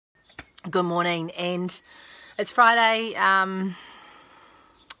Good morning, and it's Friday, and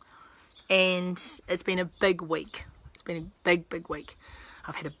it's been a big week. It's been a big week.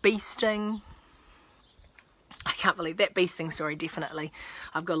 I've had a bee sting. I can't believe that bee sting story, definitely.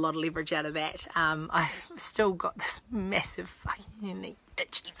 I've got a lot of leverage out of that. I've still got this massive fucking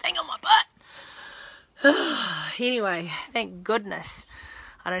itchy thing on my butt. Anyway, thank goodness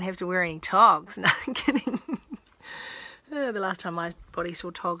I don't have to wear any togs. No, I'm kidding. The last time my body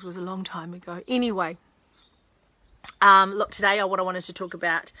saw togs was a long time ago. Anyway, look, today what I wanted to talk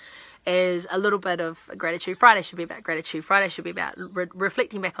about is a little bit of gratitude. Friday should be about gratitude. Friday should be about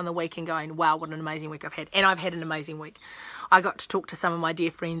reflecting back on the week and going, wow, what an amazing week I've had. And I've had an amazing week. I got to talk to some of my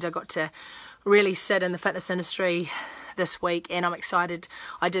dear friends. I got to really sit in the fitness industry this week, and I'm excited.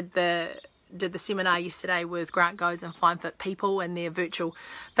 I did the seminar yesterday with Grant Goes and Fine Fit People and their virtual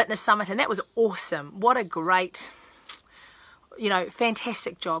fitness summit, and that was awesome. What a great,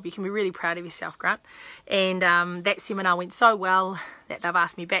 fantastic job. You can be really proud of yourself, Grant. And that seminar went so well that they've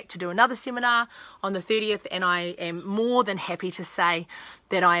asked me back to do another seminar on the 30th, and I am more than happy to say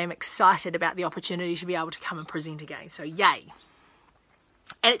that I am excited about the opportunity to be able to come and present again. So yay.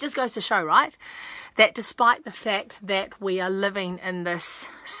 And it just goes to show, right, that despite the fact that we are living in this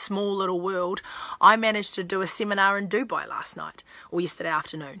small little world, I managed to do a seminar in Dubai last night, or yesterday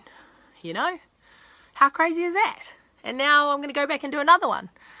afternoon. How crazy is that? And now I'm going to go back and do another one.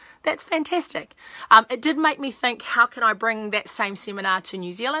 That's fantastic. It did make me think, how can I bring that same seminar to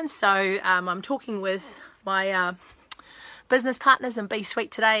New Zealand? So I'm talking with my business partners in B Suite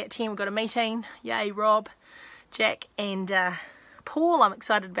today at 10. We've got a meeting. Yay, Rob, Jack, and Paul. I'm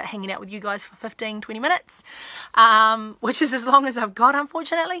excited about hanging out with you guys for 15-20 minutes, which is as long as I've got,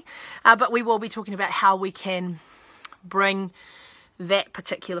 unfortunately. But we will be talking about how we can bring that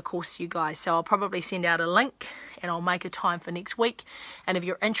particular course to you guys. So I'll probably send out a link, and I'll make a time for next week. And if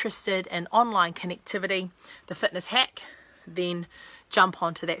you're interested in online connectivity, the fitness hack, then jump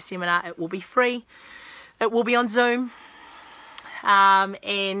onto that seminar. It will be free. It will be on Zoom.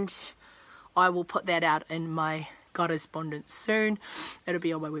 And I will put that out in my correspondence soon. It'll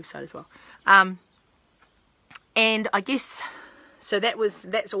be on my website as well. And I guess, so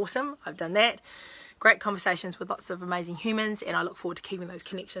that's awesome. I've done that. Great conversations with lots of amazing humans, and I look forward to keeping those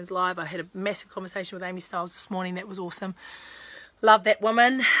connections live. I had a massive conversation with Amy Styles this morning. That was awesome. Love that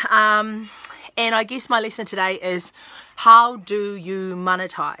woman. And I guess my lesson today is, how do you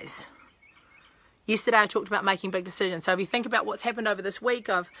monetize? Yesterday I talked about making big decisions. So if you think about what's happened over this week,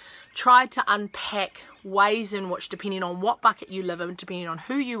 I've tried to unpack ways in which, depending on what bucket you live in, depending on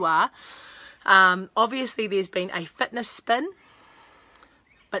who you are, obviously there's been a fitness spin,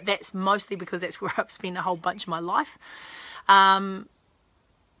 but that's mostly because that's where I've spent a whole bunch of my life.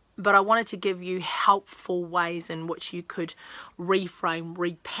 But I wanted to give you helpful ways in which you could reframe,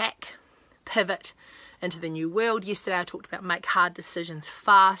 repack, pivot into the new world. Yesterday I talked about make hard decisions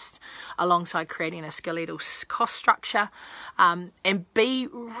fast, alongside creating a skeletal cost structure, and be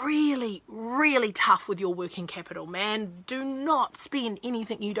really, really tough with your working capital, man. Do not spend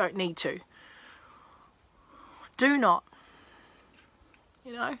anything you don't need to. Do not.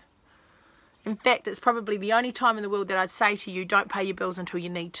 In fact, it's probably the only time in the world that I'd say to you, don't pay your bills until you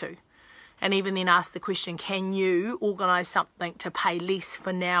need to. And even then ask the question, can you organise something to pay less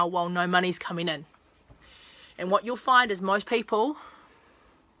for now while no money's coming in? And what you'll find is most people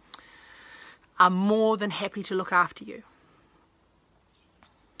are more than happy to look after you.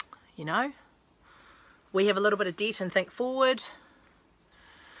 We have a little bit of debt and think forward.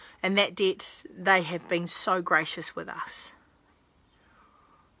 And that debt, they have been so gracious with us.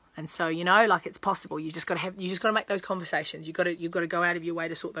 And so, it's possible. You just got to make those conversations. You've got to go out of your way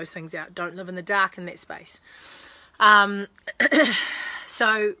to sort those things out. Don't live in the dark in that space. So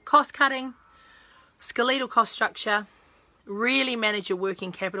cost cutting, skeletal cost structure, really manage your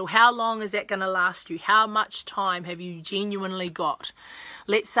working capital. How long is that going to last you? How much time have you genuinely got?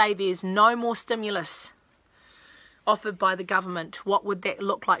 Let's say there's no more stimulus offered by the government. What would that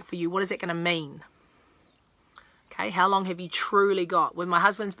look like for you? What is that going to mean? Okay, how long have you truly got? With my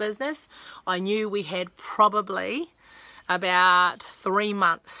husband's business, I knew we had probably about 3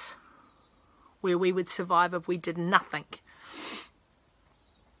 months where we would survive if we did nothing.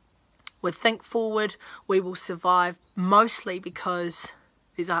 With Think Forward, we will survive mostly because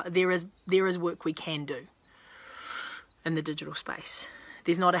there is work we can do in the digital space.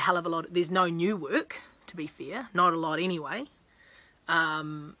 There's not a hell of a lot. There's no new work, to be fair, not a lot anyway.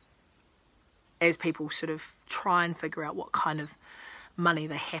 As people sort of try and figure out what kind of money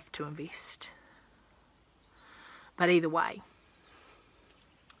they have to invest. But either way,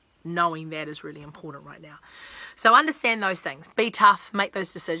 knowing that is really important right now. So understand those things. Be tough, make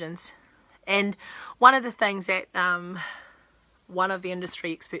those decisions. And one of the things that one of the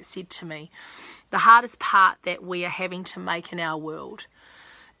industry experts said to me, the hardest part that we are having to make in our world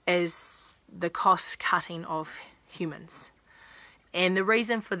is the cost cutting of humans. And the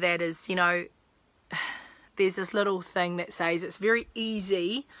reason for that is, you know, there's this little thing that says it's very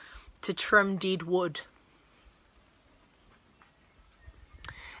easy to trim dead wood.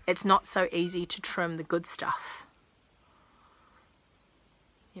 It's not so easy to trim the good stuff.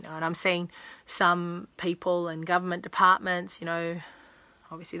 You know, and I'm seeing some people in government departments, you know,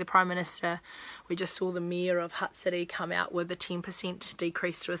 obviously the Prime Minister, we just saw the Mayor of Hutt City come out with a 10%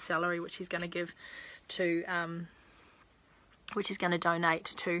 decrease to his salary, which he's going to give to, which he's going to donate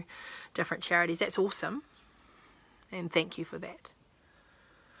to different charities. That's awesome, and thank you for that.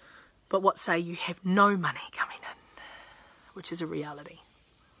 But what say you have no money coming in, which is a reality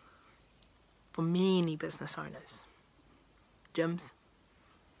for many business owners. Gyms,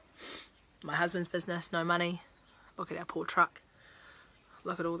 my husband's business, no money. Look at our poor truck.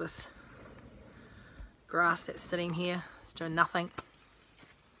 Look at all this grass that's sitting here. It's doing nothing.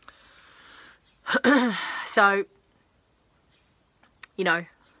 So, you know,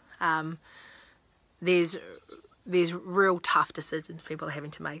 there's real tough decisions people are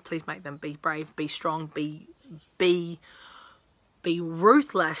having to make. Please make them. Be brave, be strong, be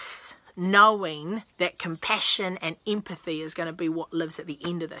ruthless, knowing that compassion and empathy is going to be what lives at the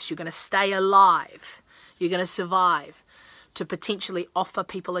end of this. You're going to stay alive. You're going to survive to potentially offer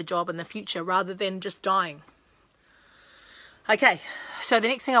people a job in the future rather than just dying. Okay, so the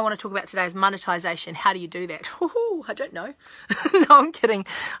next thing I want to talk about today is monetization. How do you do that? Ooh, I don't know. No, I'm kidding.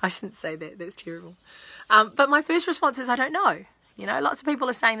 I shouldn't say that. That's terrible. But my first response is I don't know. You know, lots of people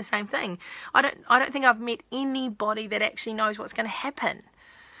are saying the same thing. I don't think I've met anybody that actually knows what's going to happen.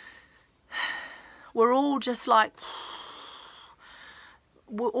 We're all just like,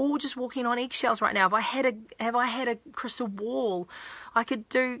 we're all just walking on eggshells right now. If I had a crystal ball, I could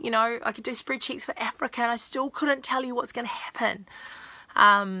do, you know, I could do spreadsheets for Africa and I still couldn't tell you what's going to happen.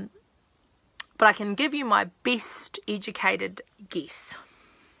 But I can give you my best educated guess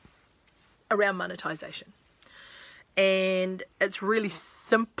around monetization. And it's really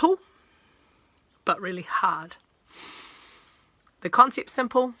simple, but really hard. The concept's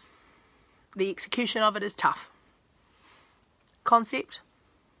simple. The execution of it is tough. Concept,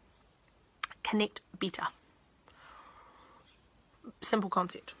 connect better. Simple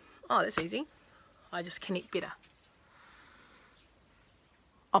concept. Oh, that's easy. I just connect better.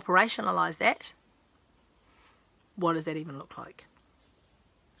 Operationalize that. What does that even look like?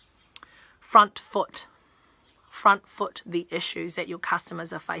 Front foot the issues that your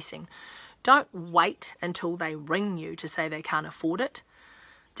customers are facing. Don't wait until they ring you to say they can't afford it.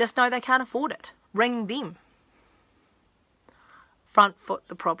 Just know they can't afford it. Ring them. Front foot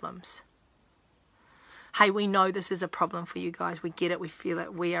the problems. Hey, we know this is a problem for you guys. We get it. We feel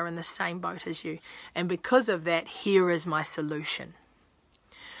it. We are in the same boat as you. And because of that, here is my solution.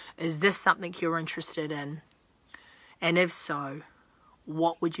 Is this something you're interested in? And if so,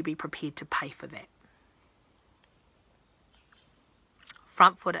 what would you be prepared to pay for that?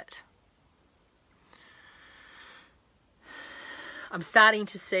 Front foot it. I'm starting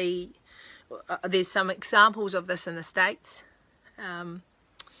to see, there's some examples of this in the States,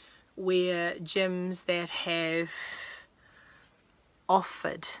 where gyms that have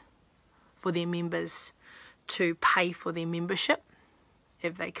offered for their members to pay for their membership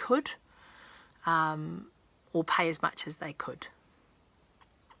if they could, or pay as much as they could.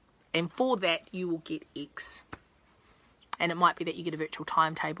 And for that you will get X. And it might be that you get a virtual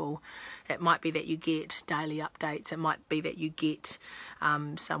timetable. It might be that you get daily updates. It might be that you get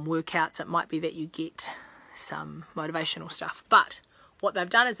some workouts. It might be that you get some motivational stuff. But what they've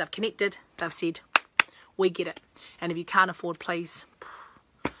done is they've connected. They've said, we get it. And if you can't afford, please,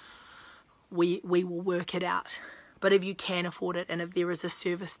 we will work it out. But if you can afford it, and if there is a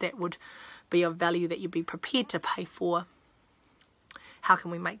service that would be of value that you'd be prepared to pay for, how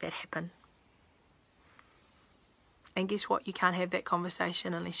can we make that happen? And guess what? You can't have that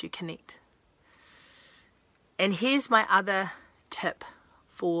conversation unless you connect. And here's my other tip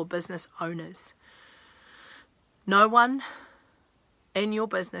for business owners. No one in your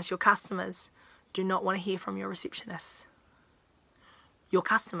business, your customers, do not want to hear from your receptionists. Your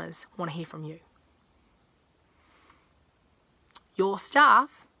customers want to hear from you. Your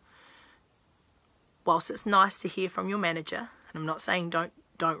staff, whilst it's nice to hear from your manager, and I'm not saying don't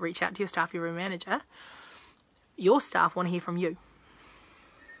reach out to your staff, you're a manager, your staff want to hear from you.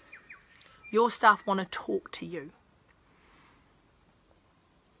 Your staff want to talk to you.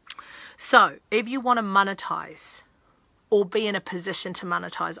 So, if you want to monetize or be in a position to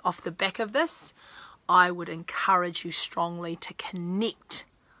monetize off the back of this, I would encourage you strongly to connect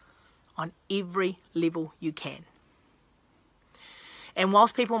on every level you can. And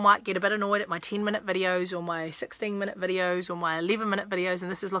whilst people might get a bit annoyed at my 10-minute videos or my 16-minute videos or my 11-minute videos,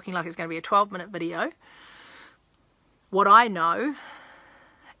 and this is looking like it's going to be a 12-minute video, what I know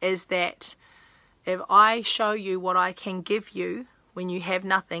is that if I show you what I can give you when you have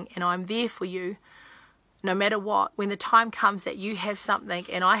nothing, and I'm there for you no matter what, when the time comes that you have something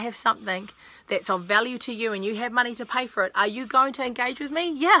and I have something that's of value to you and you have money to pay for it, are you going to engage with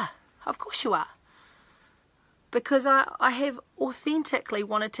me? Yeah, of course you are. Because I have authentically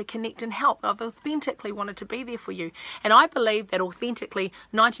wanted to connect and help. I've authentically wanted to be there for you. And I believe that authentically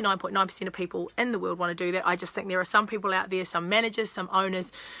 99.9% of people in the world want to do that. I just think there are some people out there, some managers, some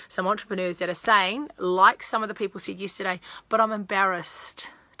owners, some entrepreneurs that are saying, like some of the people said yesterday, but I'm embarrassed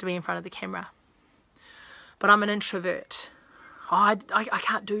to be in front of the camera. But I'm an introvert. I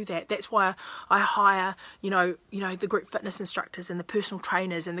can't do that. That's why I hire, the group fitness instructors and the personal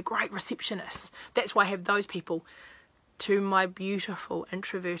trainers and the great receptionists. That's why I have those people. To my beautiful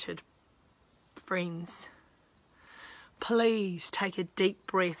introverted friends, please take a deep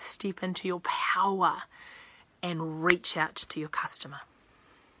breath, step into your power and reach out to your customer.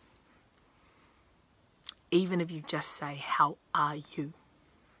 Even if you just say, how are you?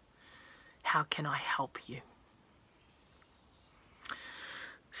 How can I help you?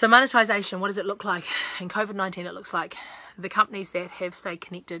 So monetization, what does it look like? In COVID-19, it looks like the companies that have stayed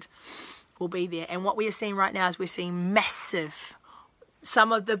connected will be there. And what we are seeing right now is we're seeing massive,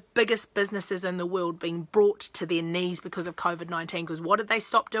 some of the biggest businesses in the world being brought to their knees because of COVID-19. Because what did they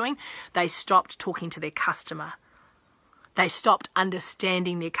stop doing? They stopped talking to their customer. They stopped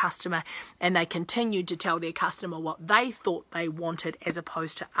understanding their customer, and they continued to tell their customer what they thought they wanted, as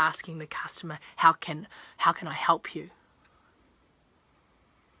opposed to asking the customer, how can I help you?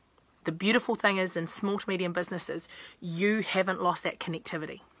 The beautiful thing is, in small to medium businesses, you haven't lost that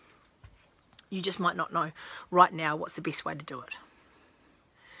connectivity. You just might not know right now what's the best way to do it.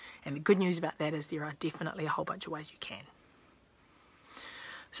 And the good news about that is there are definitely a whole bunch of ways you can.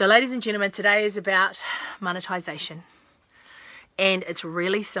 So ladies and gentlemen, today is about monetization. And it's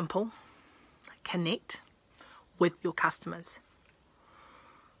really simple. Connect with your customers.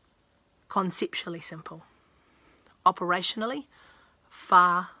 Conceptually simple. Operationally,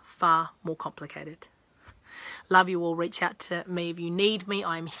 far more complicated. Love you all. Reach out to me if you need me.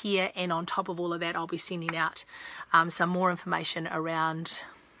 I'm here, and on top of all of that, I'll be sending out some more information around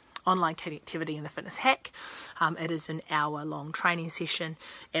online connectivity in the Fitness Hack. It is an hour-long training session,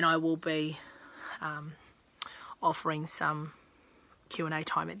 and I will be offering some Q&A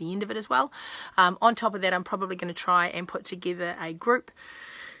time at the end of it as well. On top of that, I'm probably going to try and put together a group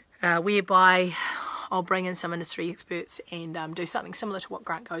whereby I'll bring in some industry experts and do something similar to what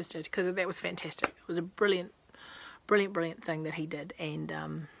Grant Goes did, because that was fantastic. It was a brilliant thing that he did.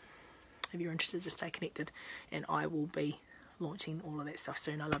 And if you're interested, just stay connected, and I will be launching all of that stuff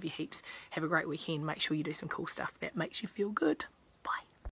soon. I love you heaps. Have a great weekend. Make sure you do some cool stuff that makes you feel good.